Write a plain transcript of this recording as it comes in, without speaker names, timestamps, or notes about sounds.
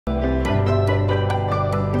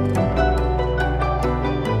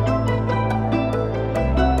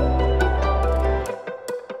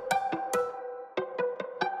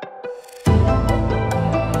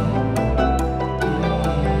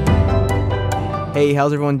Hey,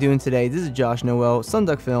 how's everyone doing today? This is Josh Noel,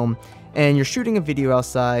 SonduckFilm, and you're shooting a video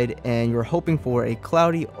outside and you're hoping for a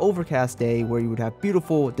cloudy, overcast day where you would have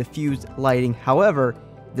beautiful, diffused lighting. However,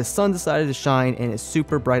 the sun decided to shine and it's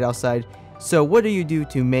super bright outside. So what do you do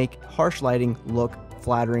to make harsh lighting look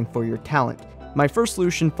flattering for your talent? My first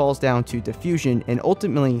solution falls down to diffusion and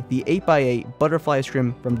ultimately the 8x8 Butterfly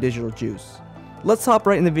Scrim from Digital Juice. Let's hop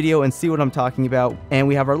right in the video and see what I'm talking about. And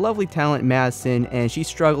we have our lovely talent Madison, and she's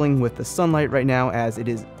struggling with the sunlight right now as it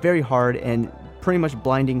is very hard and pretty much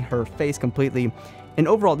blinding her face completely. And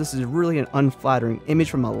overall, this is really an unflattering image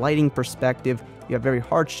from a lighting perspective. You have very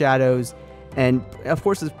hard shadows, and of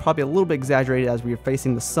course it's probably a little bit exaggerated as we are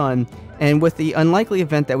facing the sun. And with the unlikely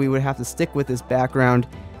event that we would have to stick with this background,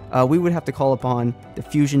 we would have to call upon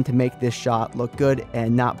diffusion to make this shot look good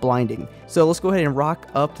and not blinding. So let's go ahead and rock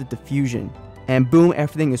up the diffusion. And boom,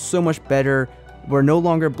 everything is so much better. We're no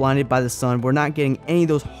longer blinded by the sun. We're not getting any of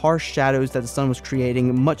those harsh shadows that the sun was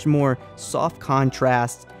creating. Much more soft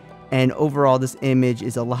contrast. And overall, this image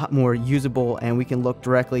is a lot more usable, and we can look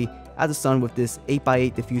directly at the sun with this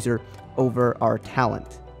 8x8 diffuser over our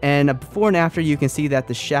talent. And before and after, you can see that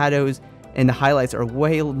the shadows and the highlights are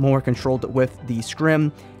way more controlled with the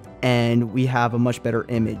scrim, and we have a much better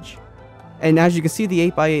image. And as you can see,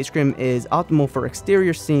 the 8x8 scrim is optimal for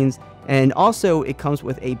exterior scenes, and also it comes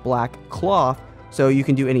with a black cloth, so you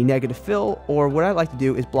can do any negative fill, or what I like to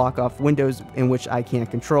do is block off windows in which I can't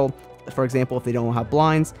control, for example if they don't have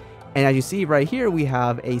blinds. And as you see right here, we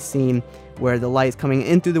have a scene where the light is coming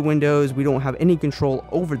in through the windows. We don't have any control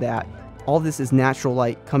over that. All this is natural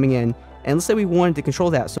light coming in, and let's say we wanted to control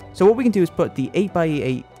that. So what we can do is put the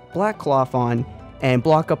 8x8 black cloth on and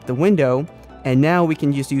block up the window. And now we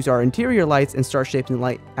can just use our interior lights and start shaping the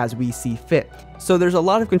light as we see fit. So there's a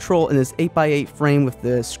lot of control in this 8x8 frame with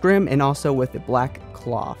the scrim and also with the black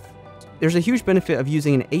cloth. There's a huge benefit of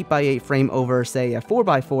using an 8x8 frame over, say, a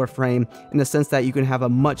 4x4 frame, in the sense that you can have a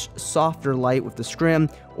much softer light with the scrim,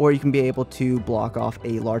 or you can be able to block off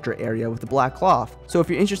a larger area with the black cloth. So if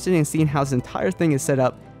you're interested in seeing how this entire thing is set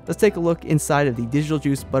up, let's take a look inside of the Digital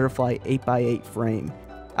Juice Butterfly 8x8 frame.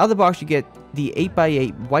 Out of the box, you get the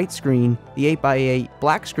 8x8 white screen, the 8x8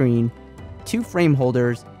 black screen, 2 frame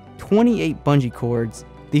holders, 28 bungee cords,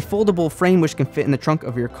 the foldable frame which can fit in the trunk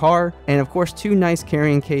of your car, and of course 2 nice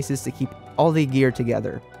carrying cases to keep all the gear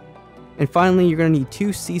together. And finally, you're going to need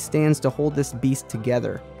 2 C-stands to hold this beast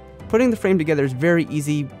together. Putting the frame together is very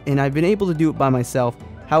easy, and I've been able to do it by myself.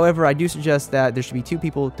 However, I do suggest that there should be 2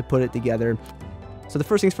 people to put it together. So the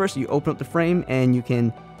first things first, you open up the frame and you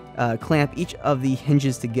can clamp each of the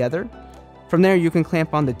hinges together. From there, you can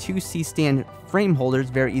clamp on the 2 C-stand frame holders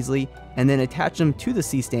very easily and then attach them to the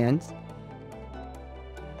C-stands.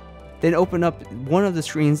 Then open up one of the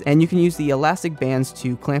screens and you can use the elastic bands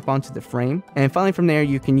to clamp onto the frame. And finally, from there,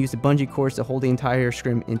 you can use the bungee cords to hold the entire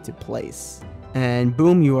scrim into place. And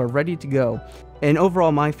boom, you are ready to go. And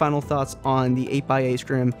overall, my final thoughts on the 8x8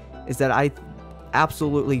 scrim is that I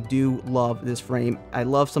absolutely do love this frame. I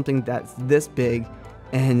love something that's this big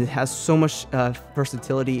and it has so much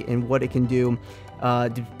versatility in what it can do.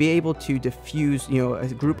 To be able to diffuse,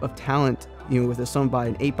 a group of talent, with a sun by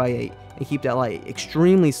an 8x8 and keep that light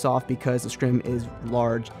extremely soft because the scrim is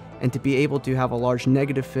large, and to be able to have a large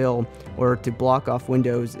negative fill or to block off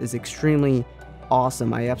windows is extremely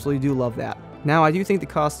awesome. I absolutely do love that. Now, I do think the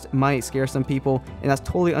cost might scare some people, and that's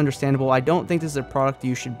totally understandable. I don't think this is a product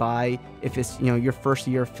you should buy if it's your first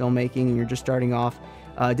year of filmmaking and you're just starting off.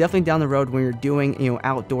 Definitely down the road when you're doing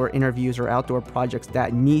outdoor interviews or outdoor projects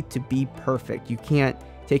that need to be perfect. You can't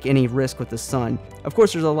take any risk with the sun. Of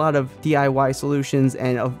course, there's a lot of DIY solutions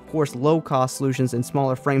and of course low-cost solutions and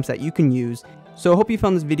smaller frames that you can use. So I hope you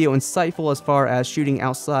found this video insightful as far as shooting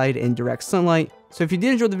outside in direct sunlight. So if you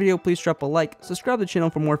did enjoy the video, please drop a like, subscribe to the channel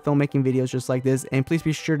for more filmmaking videos just like this, and please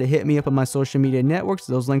be sure to hit me up on my social media networks.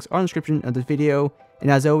 Those links are in the description of this video. And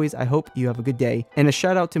as always, I hope you have a good day. And a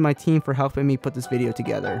shout out to my team for helping me put this video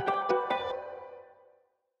together.